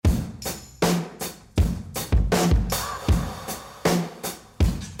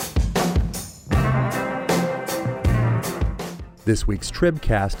This week's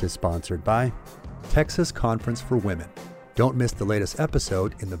Tribcast is sponsored by Texas Conference for Women. Don't miss the latest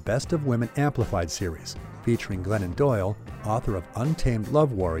episode in the Best of Women Amplified series, featuring Glennon Doyle, author of Untamed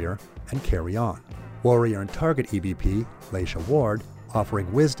Love Warrior and Carry On. Warrior and Target EVP, Laisha Ward,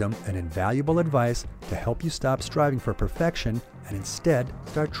 offering wisdom and invaluable advice to help you stop striving for perfection and instead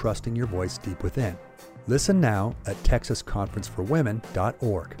start trusting your voice deep within. Listen now at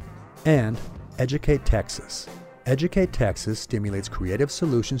texasconferenceforwomen.org. And Educate Texas. Educate Texas stimulates creative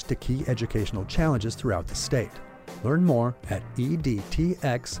solutions to key educational challenges throughout the state. Learn more at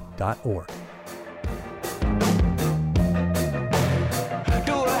edtx.org. Do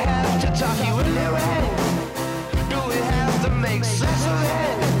I have to talk you into it? Do we have to make sense of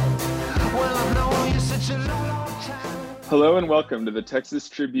it? Well, I've known you such a long time. Hello and welcome to the Texas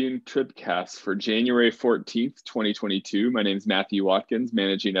Tribune Tribcast for January 14th, 2022. My name is Matthew Watkins,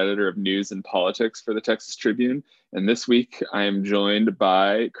 Managing Editor of News and Politics for the Texas Tribune. And this week I am joined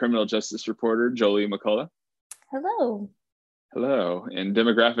by criminal justice reporter Jolie McCullough. Hello. Hello. And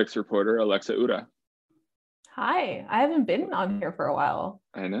demographics reporter Alexa Ura. Hi. I haven't been on here for a while.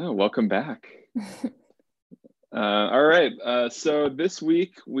 I know. Welcome back. All right. So this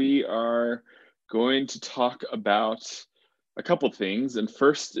week we are going to talk about a couple things. And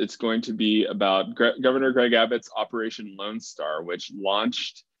first, it's going to be about Governor Greg Abbott's Operation Lone Star, which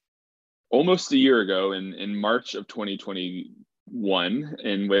launched almost a year ago in March of 2021,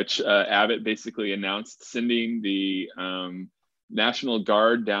 in which Abbott basically announced sending the National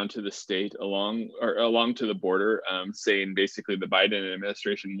Guard down to the state along to the border, saying basically the Biden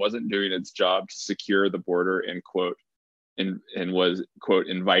administration wasn't doing its job to secure the border and was, quote,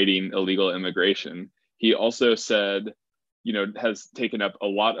 inviting illegal immigration. He also said, has taken up a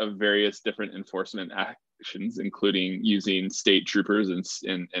lot of various different enforcement actions, including using state troopers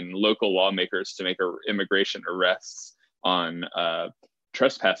and local lawmakers to make immigration arrests on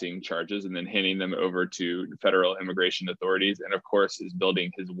trespassing charges and then handing them over to federal immigration authorities. And of course, is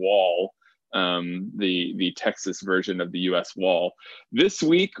building his wall, the Texas version of the U.S. wall. This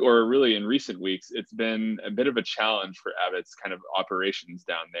week, or really in recent weeks, it's been a bit of a challenge for Abbott's kind of operations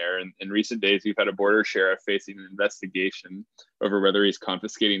down there. And in recent days, we've had a border sheriff facing an investigation over whether he's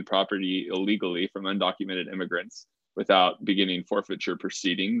confiscating property illegally from undocumented immigrants without beginning forfeiture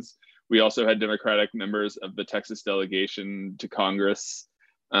proceedings. We also had Democratic members of the Texas delegation to Congress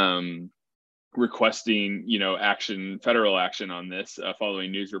requesting, federal action on this,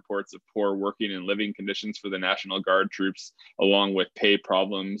 following news reports of poor working and living conditions for the National Guard troops, along with pay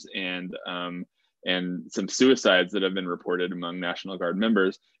problems and some suicides that have been reported among National Guard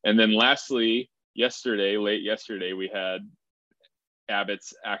members. And then lastly, late yesterday, we had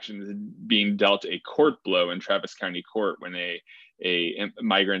Abbott's actions being dealt a court blow in Travis County Court when a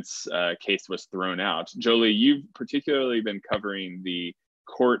migrant's case was thrown out. Jolie, you've particularly been covering the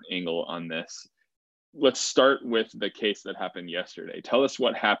court angle on this. Let's start with the case that happened yesterday. Tell us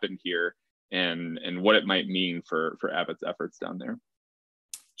what happened here and what it might mean for Abbott's efforts down there.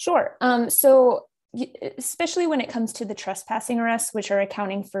 Sure. So especially when it comes to the trespassing arrests, which are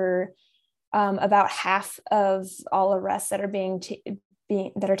accounting for about half of all arrests that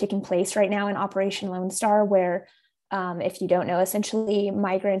are taking place right now in Operation Lone Star, where if you don't know, essentially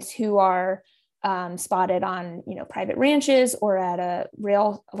migrants who are spotted on, private ranches or at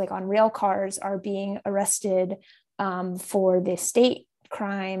on rail cars are being arrested for the state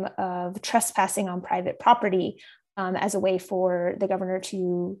crime of trespassing on private property as a way for the governor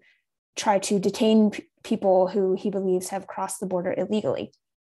to try to detain people who he believes have crossed the border illegally.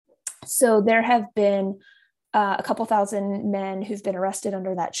 So there have been a couple thousand men who've been arrested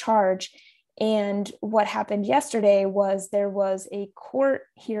under that charge. And what happened yesterday was there was a court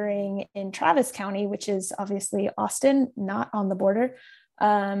hearing in Travis County, which is obviously Austin, not on the border.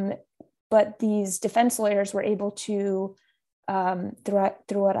 But these defense lawyers were able to, through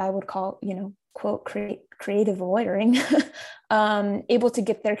what I would call, quote, creative lawyering, able to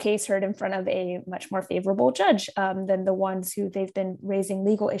get their case heard in front of a much more favorable judge than the ones who they've been raising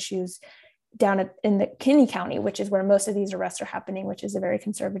legal issues down in the Kinney County, which is where most of these arrests are happening, which is a very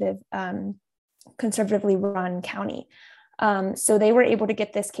conservatively run county. So they were able to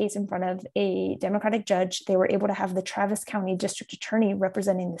get this case in front of a Democratic judge. They were able to have the Travis County District Attorney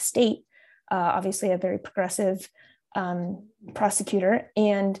representing the state, obviously a very progressive prosecutor.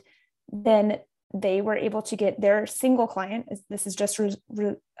 And then they were able to get their single client. This is just,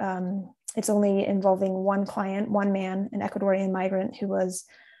 it's only involving one client, one man, an Ecuadorian migrant who was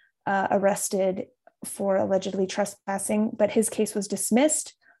arrested for allegedly trespassing, but his case was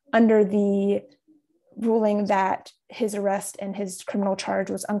dismissed under the ruling that his arrest and his criminal charge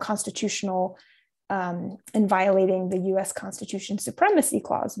was unconstitutional and violating the U.S. Constitution Supremacy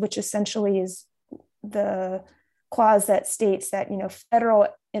Clause, which essentially is the clause that states that, federal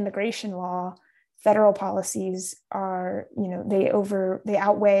immigration law, federal policies are, they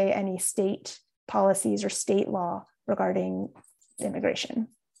outweigh any state policies or state law regarding immigration.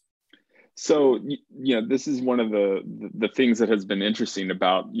 So, this is one of the things that has been interesting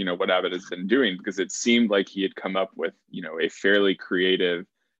about, what Abbott has been doing, because it seemed like he had come up with, a fairly creative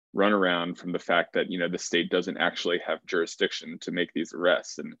runaround from the fact that, the state doesn't actually have jurisdiction to make these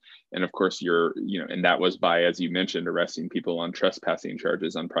arrests. And of course, and that was by, as you mentioned, arresting people on trespassing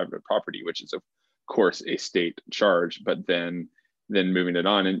charges on private property, which is, of course, a state charge, but then moving it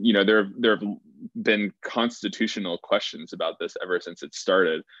on. And, there have been constitutional questions about this ever since it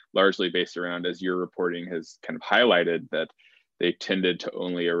started, largely based around, as your reporting has kind of highlighted, that they tended to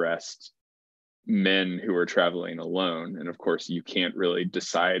only arrest men who are traveling alone. And of course, you can't really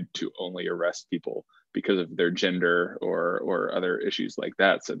decide to only arrest people because of their gender or other issues like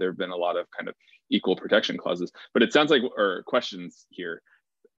that. So there have been a lot of kind of equal protection clauses, but it sounds like, or questions here,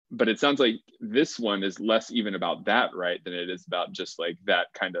 but it sounds like this one is less even about that, right, than it is about just like that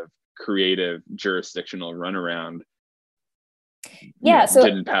kind of creative jurisdictional runaround. So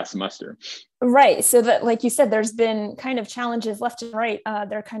didn't pass muster. Right. So that, like you said, there's been kind of challenges left and right.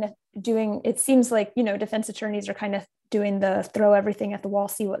 They're kind of doing, it seems like, defense attorneys are kind of doing the throw everything at the wall,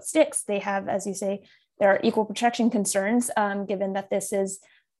 see what sticks. They have, as you say, there are equal protection concerns, given that this is,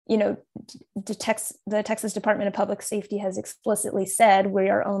 the Texas Department of Public Safety has explicitly said we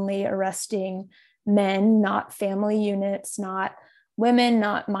are only arresting men, not family units, not women,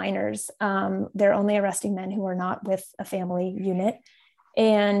 not minors. They're only arresting men who are not with a family unit.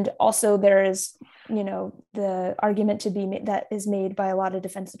 And also there is, the argument to be made, that is made by a lot of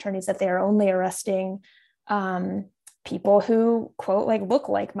defense attorneys, that they are only arresting people who, quote, like look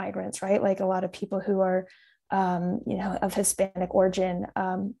like migrants, right? Like a lot of people who are, of Hispanic origin.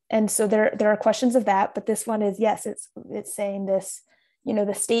 And so there are questions of that, but this one is, yes, it's saying this,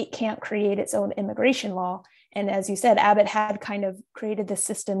 the state can't create its own immigration law. And as you said, Abbott had kind of created this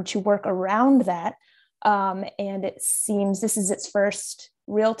system to work around that. And it seems this is its first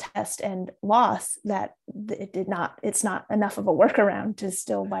real test and loss, that it's not enough of a workaround to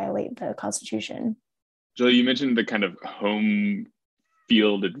still violate the Constitution. Julie, you mentioned the kind of home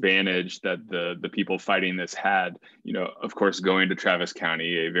field advantage that the people fighting this had, of course, going to Travis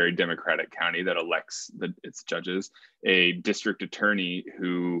County, a very Democratic county that elects its judges, a district attorney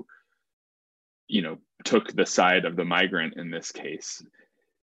who, took the side of the migrant in this case.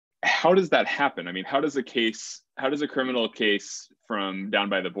 How does that happen? I mean, how does a criminal case from down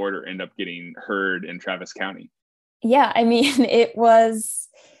by the border end up getting heard in Travis County? Yeah, I mean,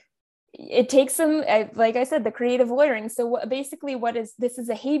 it takes some, like I said, the creative lawyering. So basically this is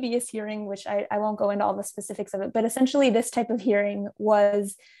a habeas hearing, which I won't go into all the specifics of it, but essentially this type of hearing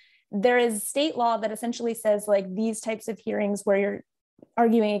there is state law that essentially says like these types of hearings where you're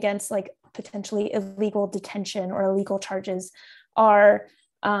arguing against like potentially illegal detention or illegal charges are,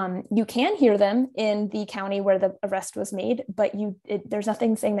 you can hear them in the county where the arrest was made, but there's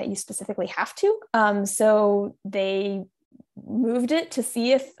nothing saying that you specifically have to. So they moved it to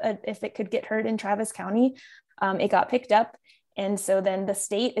see if it could get heard in Travis County. It got picked up. And so then the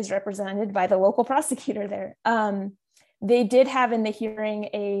state is represented by the local prosecutor there. They did have in the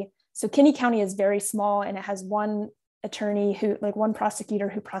hearing so Kinney County is very small, and it has one attorney one prosecutor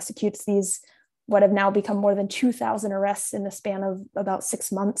who prosecutes these, what have now become more than 2,000 arrests in the span of about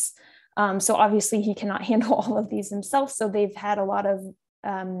 6 months. So obviously he cannot handle all of these himself. So they've had a lot of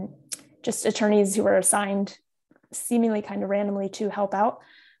just attorneys who are assigned seemingly kind of randomly to help out.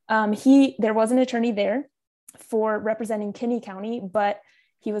 There was an attorney there for representing Kinney County, but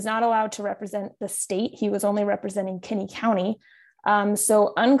he was not allowed to represent the state. He was only representing Kinney County.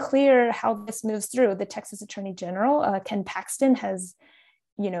 So unclear how this moves through. The Texas Attorney General, Ken Paxton, has,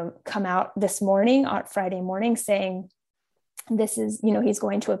 come out this morning, on Friday morning, saying this is, he's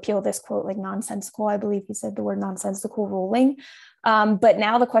going to appeal this, quote, like nonsensical, I believe he said the word nonsensical ruling. But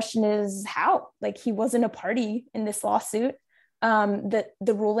now the question is how? Like, he wasn't a party in this lawsuit. The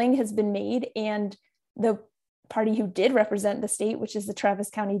ruling has been made, and the party who did represent the state, which is the Travis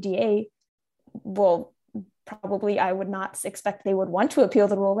County DA, will probably, I would not expect they would want to appeal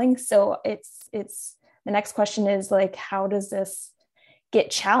the ruling. So it's the next question is like, how does this get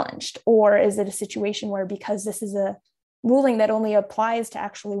challenged? Or is it a situation where, because this is a ruling that only applies to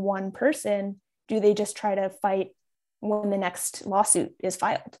actually one person, do they just try to fight when the next lawsuit is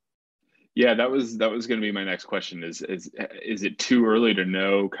filed? Yeah, that was going to be my next question. Is it too early to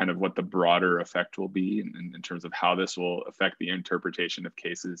know kind of what the broader effect will be in terms of how this will affect the interpretation of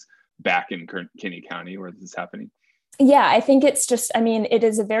cases back in Kinney County where this is happening? Yeah, I think it's just, I mean, it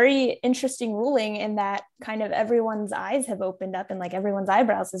is a very interesting ruling in that kind of everyone's eyes have opened up and like everyone's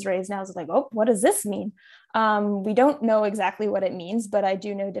eyebrows is raised now. It's like, oh, what does this mean? We don't know exactly what it means, but I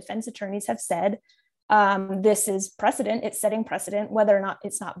do know defense attorneys have said this is precedent. It's setting precedent, whether or not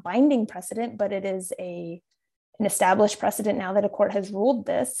it's not binding precedent, but it is an established precedent now that a court has ruled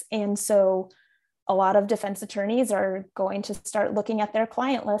this. And so a lot of defense attorneys are going to start looking at their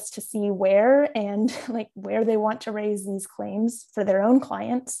client list to see where and like where they want to raise these claims for their own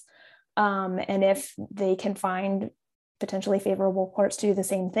clients. And if they can find potentially favorable courts to do the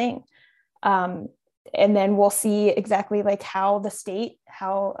same thing. And then we'll see exactly like how the state,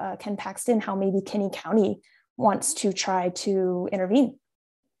 how Ken Paxton, how maybe Kinney County wants to try to intervene.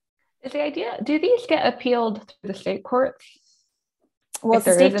 Is the idea, do these get appealed through the state courts? Well, if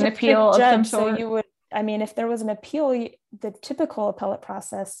there is an appeal of some sort? So you would, I mean, if there was an appeal, the typical appellate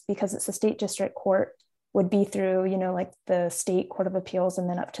process, because it's a state district court, would be through, you know, like the state court of appeals and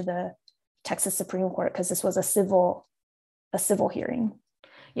then up to the Texas Supreme Court, because this was a civil hearing.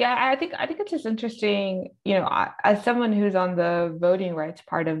 Yeah, I think it's just interesting, you know, as someone who's on the voting rights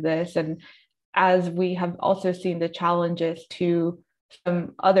part of this, and as we have also seen the challenges to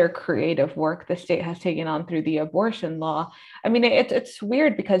some other creative work the state has taken on through the abortion law. I mean, it's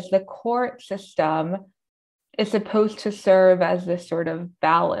weird because the court system is supposed to serve as this sort of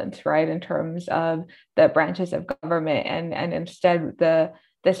balance, right, in terms of the branches of government, and instead the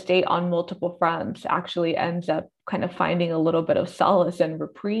state on multiple fronts actually ends up kind of finding a little bit of solace and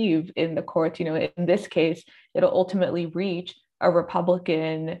reprieve in the courts. You know, in this case, it'll ultimately reach a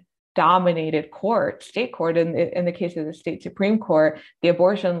Republican dominated state court. In the case of the state Supreme Court, the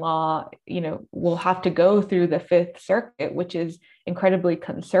abortion law, you know, will have to go through the Fifth Circuit, which is incredibly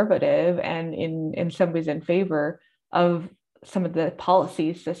conservative and in some ways in favor of some of the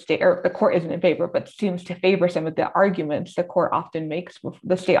policies the court isn't in favor, but seems to favor some of the arguments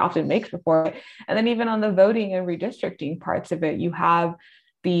the state often makes before it. And then even on the voting and redistricting parts of it, you have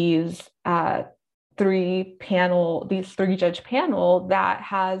these three judge panel that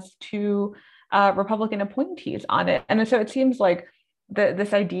has two Republican appointees on it. And so it seems like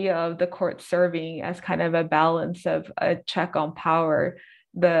this idea of the court serving as kind of a balance of a check on power,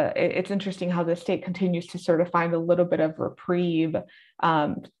 it's interesting how the state continues to sort of find a little bit of reprieve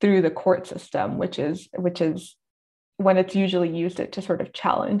through the court system, which is when it's usually used to sort of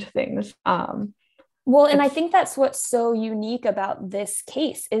challenge things. Well, and I think that's what's so unique about this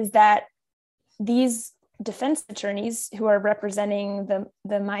case is that these defense attorneys who are representing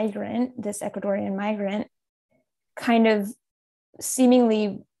the migrant, this Ecuadorian migrant, kind of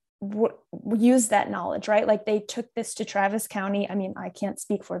seemingly use that knowledge, right? Like they took this to Travis County. I mean, I can't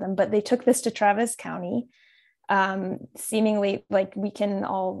speak for them, but they took this to Travis County, seemingly, like we can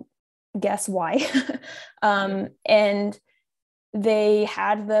all guess why. And they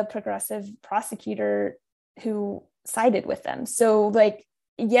had the progressive prosecutor who sided with them. So like,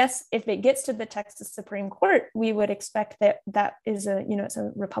 yes, if it gets to the Texas Supreme Court, we would expect that is it's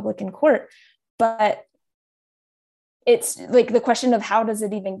a Republican court, but it's like the question of how does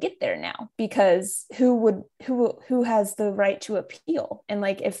it even get there now? Because who has the right to appeal? And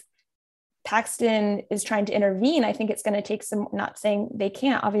like, if Paxton is trying to intervene, I think it's going to take some, not saying they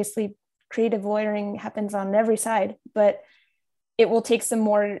can't, obviously creative lawyering happens on every side, but it will take some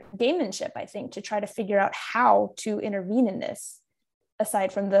more gamemanship, I think, to try to figure out how to intervene in this,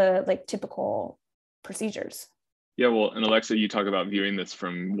 aside from the like typical procedures. Yeah, well, and Alexa, you talk about viewing this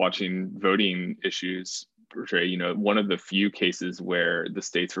from watching voting issues portray, you know, one of the few cases where the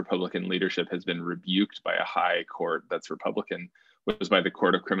state's Republican leadership has been rebuked by a high court that's Republican was by the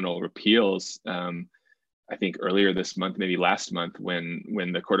Court of Criminal Appeals. I think earlier this month, maybe last month, when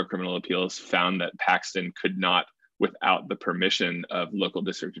the Court of Criminal Appeals found that Paxton could not, without the permission of local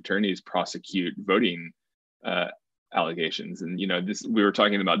district attorneys, prosecute voting allegations. And, you know, we were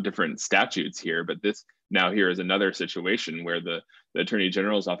talking about different statutes here, but this now here is another situation where the Attorney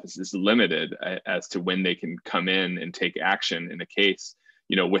General's office is limited as to when they can come in and take action in a case,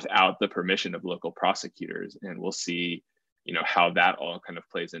 you know, without the permission of local prosecutors. And we'll see, you know, how that all kind of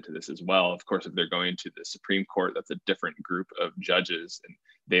plays into this as well. Of course, if they're going to the Supreme Court, that's a different group of judges and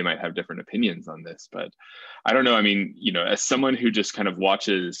they might have different opinions on this. But I don't know. I mean, you know, as someone who just kind of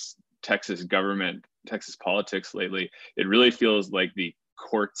watches Texas government, Texas politics lately, it really feels like the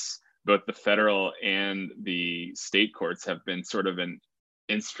courts, both the federal and the state courts, have been sort of an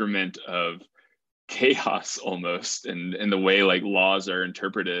instrument of chaos almost, and the way like laws are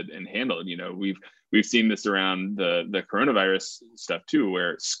interpreted and handled. We've seen this around the coronavirus stuff too,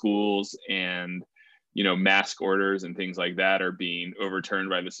 where schools and mask orders and things like that are being overturned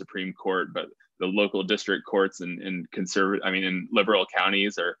by the Supreme Court, but the local district courts and in liberal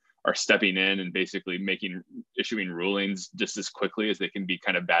counties are stepping in and basically issuing rulings just as quickly as they can be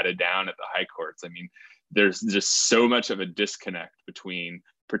kind of batted down at the high courts. I mean, there's just so much of a disconnect between,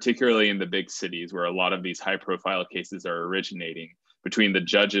 particularly in the big cities where a lot of these high profile cases are originating, between the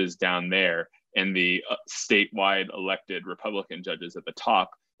judges down there and the statewide elected Republican judges at the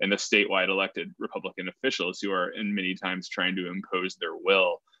top, and the statewide elected Republican officials who are in many times trying to impose their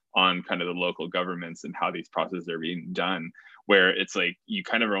will on kind of the local governments and how these processes are being done, where it's like you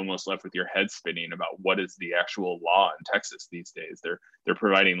kind of are almost left with your head spinning about what is the actual law in Texas these days. They're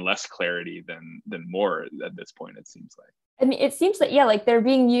providing less clarity than more at this point, it seems like. I mean, it seems like, yeah, like they're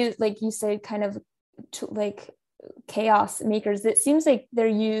being used, like you said, kind of like chaos makers. It seems like they're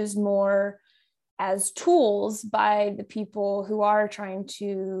used more as tools by the people who are trying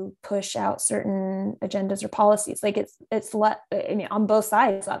to push out certain agendas or policies. Like on both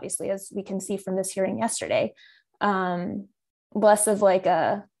sides, obviously, as we can see from this hearing yesterday, less of like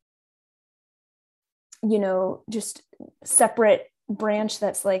a, just separate branch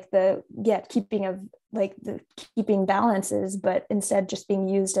that's like keeping balances, but instead just being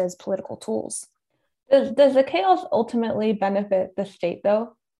used as political tools. Does the chaos ultimately benefit the state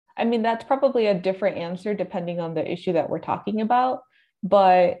though? I mean, that's probably a different answer depending on the issue that we're talking about,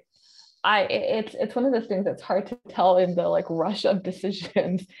 but it's one of those things that's hard to tell in the like rush of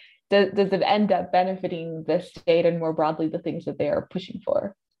decisions. Does it end up benefiting the state and more broadly the things that they are pushing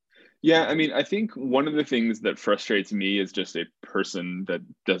for? Yeah, I mean, I think one of the things that frustrates me as just a person that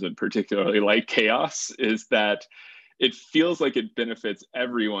doesn't particularly like chaos is that it feels like it benefits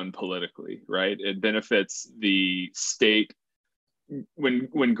everyone politically, right? It benefits the state.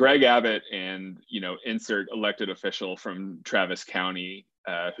 When Greg Abbott and insert elected official from Travis County,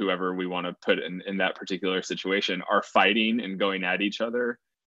 whoever we want to put in that particular situation, are fighting and going at each other,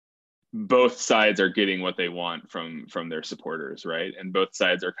 both sides are getting what they want from their supporters, right? And both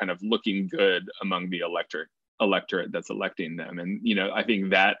sides are kind of looking good among the electorate that's electing them. And I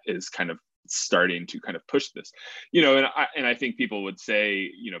think that is kind of starting to kind of push this, and I think people would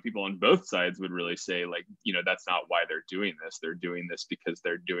say, people on both sides would really say, like, that's not why they're doing this. They're doing this because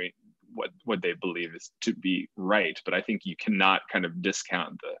they're doing what they believe is to be right. But I think you cannot kind of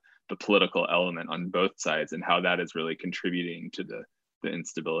discount the political element on both sides and how that is really contributing to the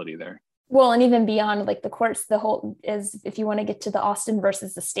instability there. Well, and even beyond like the courts, the whole is, if you want to get to the Austin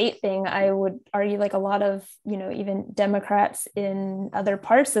versus the state thing, I would argue like a lot of, even Democrats in other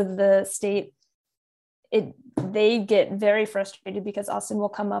parts of the state, they get very frustrated because Austin will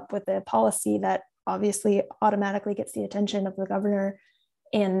come up with a policy that obviously automatically gets the attention of the governor.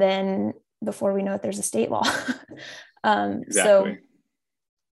 And then before we know it, there's a state law. Exactly.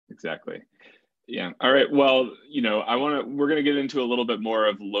 Yeah. All right. Well, we're going to get into a little bit more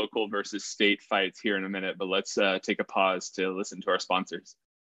of local versus state fights here in a minute, but let's take a pause to listen to our sponsors.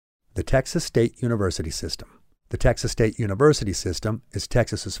 The Texas State University System. The Texas State University System is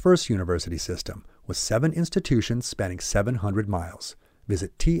Texas's first university system with 7 institutions spanning 700 miles.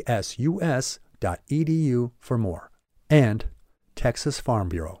 Visit tsus.edu for more. And Texas Farm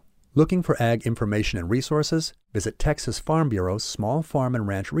Bureau. Looking for ag information and resources? Visit Texas Farm Bureau's Small Farm and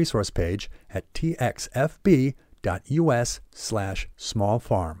Ranch resource page at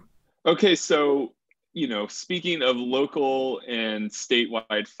txfb.us/smallfarm. Okay, so, speaking of local and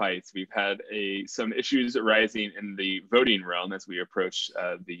statewide fights, we've had some issues arising in the voting realm as we approach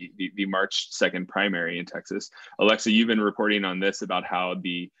the March 2nd primary in Texas. Alexa, you've been reporting on this about how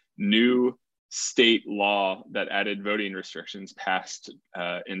the new state law that added voting restrictions passed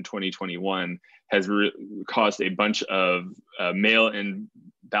in 2021 has caused a bunch of mail-in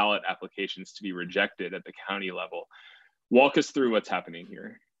ballot applications to be rejected at the county level. Walk us through what's happening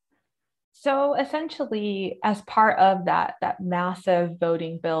here. So essentially, as part of that massive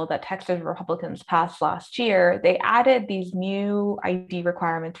voting bill that Texas Republicans passed last year, they added these new ID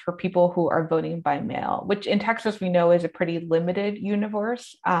requirements for people who are voting by mail, which in Texas we know is a pretty limited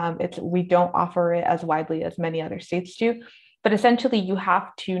universe. We don't offer it as widely as many other states do, but essentially you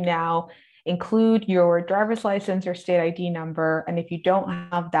have to now include your driver's license or state ID number. And if you don't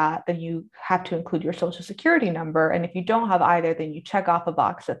have that, then you have to include your social security number. And if you don't have either, then you check off a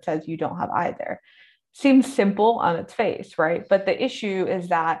box that says you don't have either. Seems simple on its face, right? But the issue is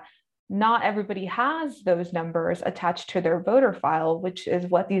that not everybody has those numbers attached to their voter file, which is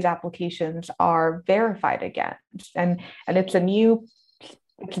what these applications are verified against. And it's a new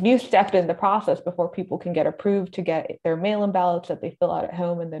it's a new step in the process before people can get approved to get their mail-in ballots that they fill out at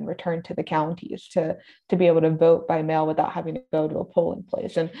home and then return to the counties to be able to vote by mail without having to go to a polling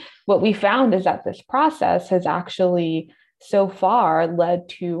place. And what we found is that this process has actually so far led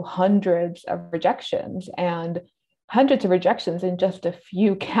to hundreds of rejections in just a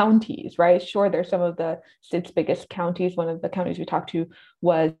few counties, right? Sure, there's some of the state's biggest counties. One of the counties we talked to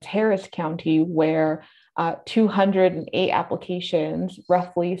was Harris County, where 208 applications,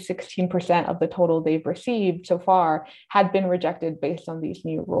 roughly 16% of the total they've received so far, had been rejected based on these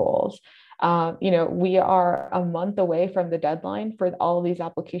new rules. We are a month away from the deadline for all of these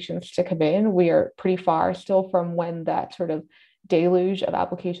applications to come in. We are pretty far still from when that sort of deluge of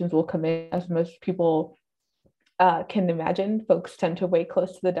applications will come in, as most people can imagine. Folks tend to wait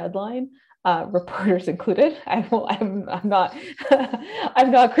close to the deadline, reporters included. I'm not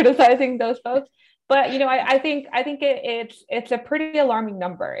I'm not criticizing those folks, but I think it's a pretty alarming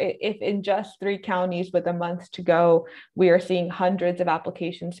number. If in just 3 counties with a month to go, we are seeing hundreds of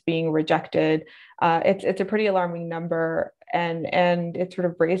applications being rejected, it's a pretty alarming number, and it sort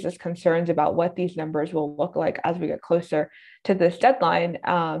of raises concerns about what these numbers will look like as we get closer to this deadline.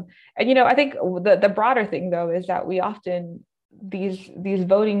 I think the broader thing, though, is that we often these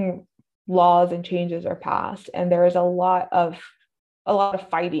voting laws and changes are passed, and there is a lot of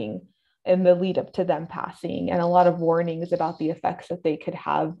fighting in the lead up to them passing, and a lot of warnings about the effects that they could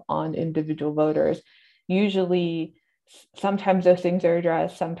have on individual voters. Usually, sometimes those things are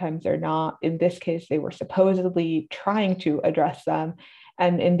addressed, sometimes they're not. In this case, they were supposedly trying to address them.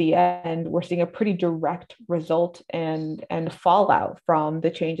 And in the end, we're seeing a pretty direct result and fallout from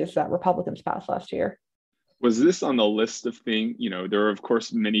the changes that Republicans passed last year. Was this on the list of things? There were, of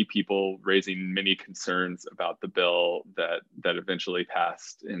course, many people raising many concerns about the bill that eventually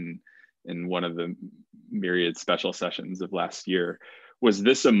passed in one of the myriad special sessions of last year. Was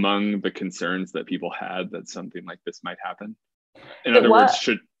this among the concerns that people had, that something like this might happen? In other words,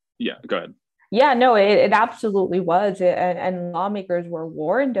 go ahead. Yeah, no, it absolutely was. And lawmakers were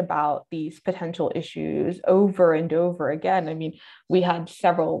warned about these potential issues over and over again. I mean, we had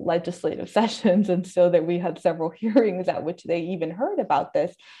several legislative sessions, and so that we had several hearings at which they even heard about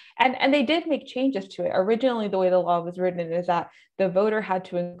this. And they did make changes to it. Originally, the way the law was written is that the voter had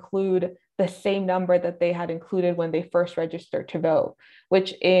to include the same number that they had included when they first registered to vote,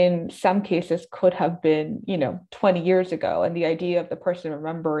 which in some cases could have been, 20 years ago. And the idea of the person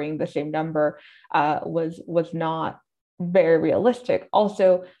remembering the same number was not very realistic.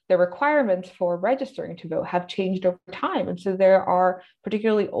 Also, the requirements for registering to vote have changed over time. And so there are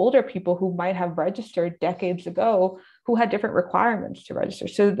particularly older people who might have registered decades ago who had different requirements to register.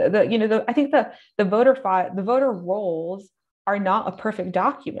 So I think the voter rolls are not a perfect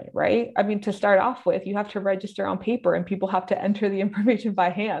document, right? I mean, to start off with, you have to register on paper and people have to enter the information by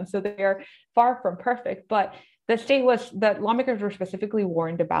hand. So they are far from perfect, but the lawmakers were specifically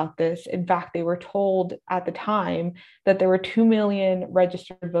warned about this. In fact, they were told at the time that there were 2 million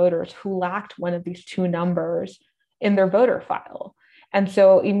registered voters who lacked one of these 2 numbers in their voter file. And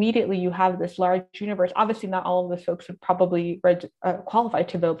so immediately you have this large universe. Obviously, not all of those folks would probably qualify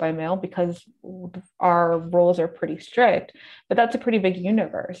to vote by mail because our rules are pretty strict, but that's a pretty big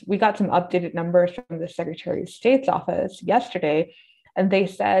universe. We got some updated numbers from the Secretary of State's office yesterday, and they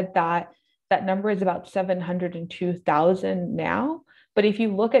said that number is about 702,000 now. But if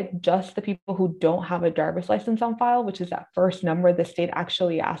you look at just the people who don't have a driver's license on file, which is that first number the state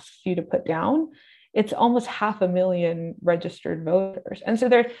actually asks you to put down, it's almost 500,000 registered voters. And so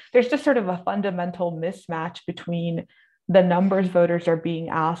there's just sort of a fundamental mismatch between the numbers voters are being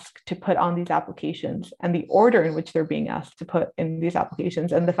asked to put on these applications and the order in which they're being asked to put in these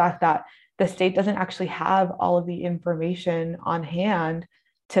applications, and the fact that the state doesn't actually have all of the information on hand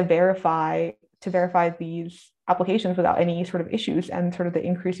to verify these applications without any sort of issues, and sort of the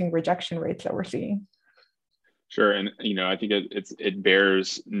increasing rejection rates that we're seeing. Sure. And, I think it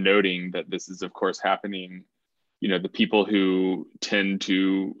bears noting that this is, of course, happening. The people who tend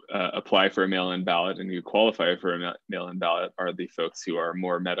to apply for a mail-in ballot and who qualify for a mail-in ballot are the folks who are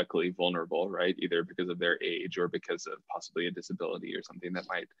more medically vulnerable, right? Either because of their age or because of possibly a disability or something that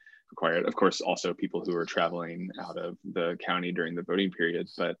might require it. Of course, also people who are traveling out of the county during the voting period.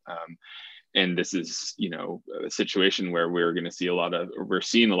 But and this is, a situation where we're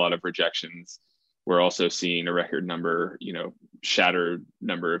seeing a lot of rejections. We're also seeing a record number, shattered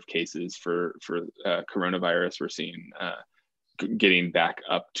number of cases for coronavirus. We're seeing getting back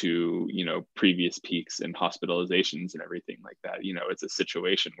up to, previous peaks in hospitalizations and everything like that. It's a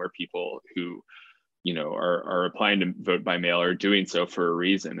situation where people who are applying to vote by mail are doing so for a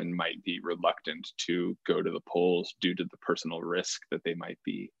reason and might be reluctant to go to the polls due to the personal risk that they might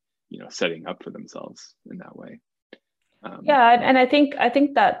be, setting up for themselves in that way. And I think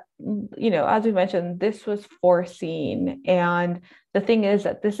that, as we mentioned, this was foreseen. And the thing is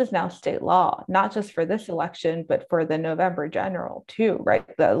that this is now state law, not just for this election, but for the November general too, right?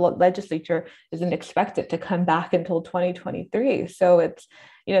 The legislature isn't expected to come back until 2023. So it's,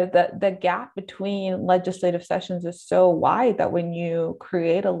 the gap between legislative sessions is so wide that when you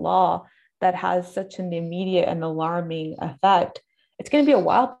create a law that has such an immediate and alarming effect, it's going to be a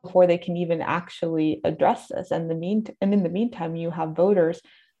while before they can even actually address this. And in the meantime, you have voters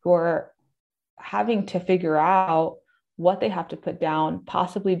who are having to figure out what they have to put down,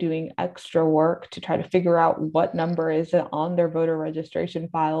 possibly doing extra work to try to figure out what number is on their voter registration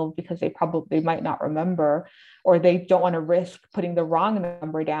file, because they might not remember, or they don't want to risk putting the wrong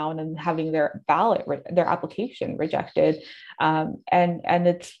number down and having their application rejected. And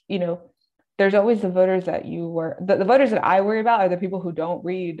it's, there's always the voters that the voters that I worry about are the people who don't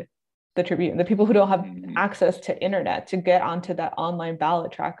read the Tribune, the people who don't have access to internet to get onto that online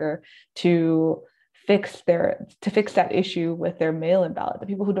ballot tracker to fix that issue with their mail-in ballot, the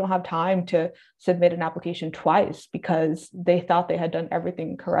people who don't have time to submit an application twice because they thought they had done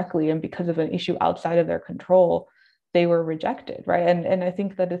everything correctly, and because of an issue outside of their control, they were rejected, right? And I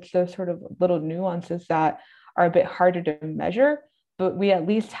think that it's those sort of little nuances that are a bit harder to measure, but we at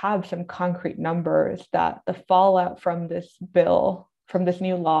least have some concrete numbers that the fallout from this bill, from this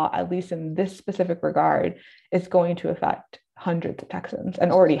new law, at least in this specific regard, is going to affect hundreds of Texans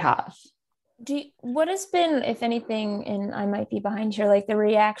and already has. What has been, if anything, and I might be behind here, like the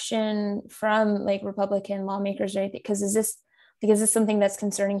reaction from like Republican lawmakers or anything? Because is this something that's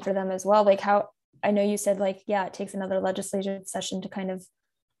concerning for them as well? Like, how, I know you said like, yeah, it takes another legislative session to kind of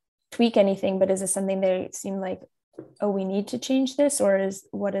tweak anything, but is this something they seem like, oh, we need to change this, or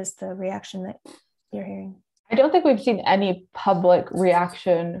what is the reaction that you're hearing? I don't think we've seen any public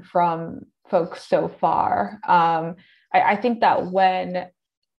reaction from folks so far. I think that when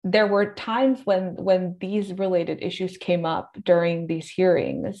there were times when these related issues came up during these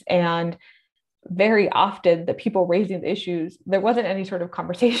hearings, and very often the people raising the issues, there wasn't any sort of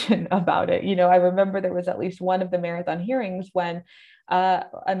conversation about it. I remember there was at least one of the marathon hearings when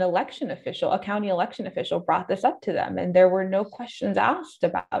an election official, a county election official, brought this up to them, and there were no questions asked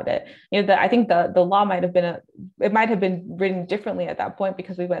about it. I think the law might have been written differently at that point,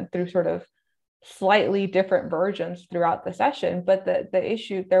 because we went through sort of slightly different versions throughout the session, but the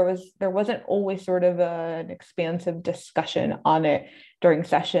issue, there wasn't always sort of an expansive discussion on it during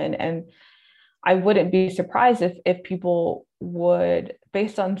session. And I wouldn't be surprised if people would,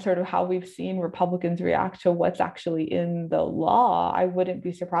 based on sort of how we've seen Republicans react to what's actually in the law, I wouldn't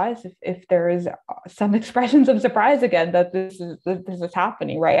be surprised if there is some expressions of surprise again that this is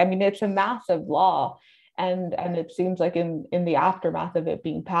happening, right? I mean, it's a massive law. And it seems like in the aftermath of it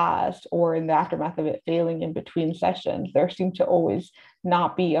being passed, or in the aftermath of it failing in between sessions, there seemed to always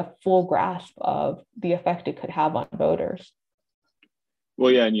not be a full grasp of the effect it could have on voters.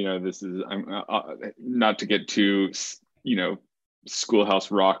 Well, yeah, and this is not to get too schoolhouse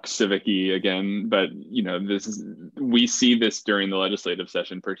rock civic-y again, but we see this during the legislative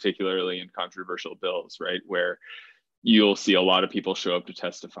session, particularly in controversial bills, right, where you'll see a lot of people show up to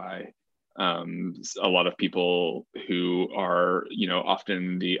testify. A lot of people who are,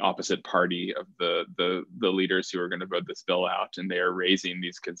 often the opposite party of the leaders who are going to vote this bill out, and they are raising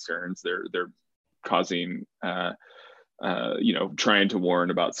these concerns. They're causing, trying to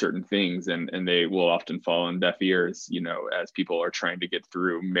warn about certain things, and they will often fall on deaf ears, as people are trying to get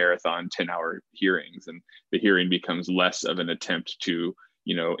through marathon 10-hour hearings, and the hearing becomes less of an attempt to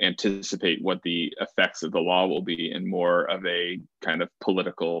anticipate what the effects of the law will be, and more of a kind of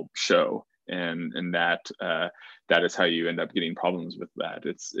political show. And that is how you end up getting problems with that.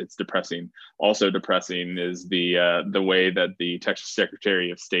 It's depressing. Also depressing is the way that the Texas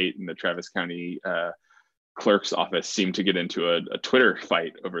Secretary of State and the Travis County clerk's office seemed to get into a Twitter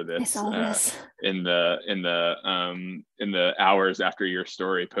fight over this. I saw this in the hours after your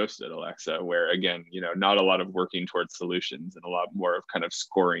story posted, Alexa, where again, not a lot of working towards solutions, and a lot more of kind of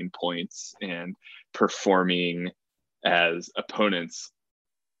scoring points and performing as opponents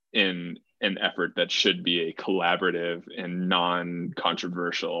in an effort that should be a collaborative and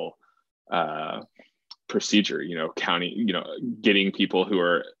non-controversial procedure. Getting people who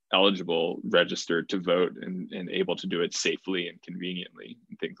are eligible registered to vote and able to do it safely and conveniently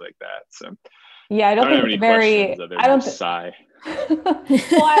and things like that. So yeah, I don't think have any questions other than sigh.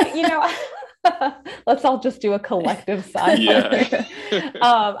 Well, let's all just do a collective sigh. Yeah.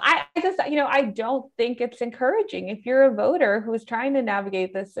 I don't think it's encouraging if you're a voter who's trying to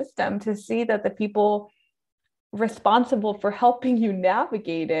navigate the system to see that the people responsible for helping you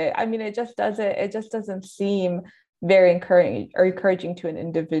navigate it. I mean, it just doesn't seem very encouraging to an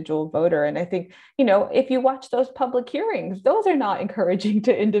individual voter. And I think, if you watch those public hearings, those are not encouraging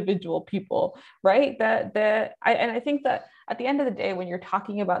to individual people, right? I think that at the end of the day, when you're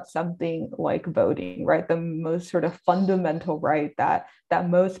talking about something like voting, right, the most sort of fundamental right that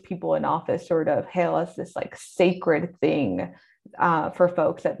most people in office sort of hail as this like sacred thing for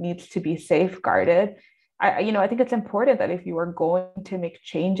folks that needs to be safeguarded. I think it's important that if you are going to make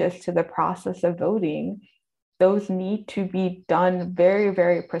changes to the process of voting, those need to be done very,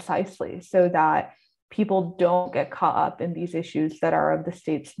 very precisely so that people don't get caught up in these issues that are of the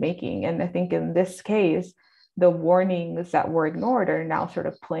state's making. And I think in this case, the warnings that were ignored are now sort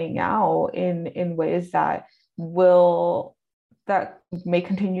of playing out in ways that may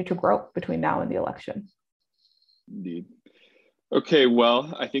continue to grow between now and the election. Indeed. Okay,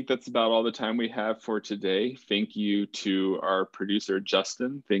 well, I think that's about all the time we have for today. Thank you to our producer,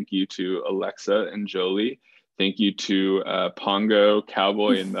 Justin. Thank you to Alexa and Jolie. Thank you to Pongo,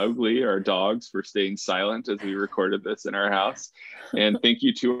 Cowboy, and Mowgli, our dogs, for staying silent as we recorded this in our house. And thank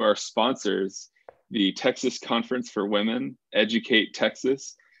you to our sponsors, the Texas Conference for Women, Educate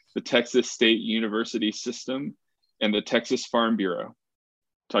Texas, the Texas State University System, and the Texas Farm Bureau.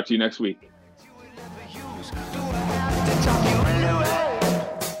 Talk to you next week. Talk you into it.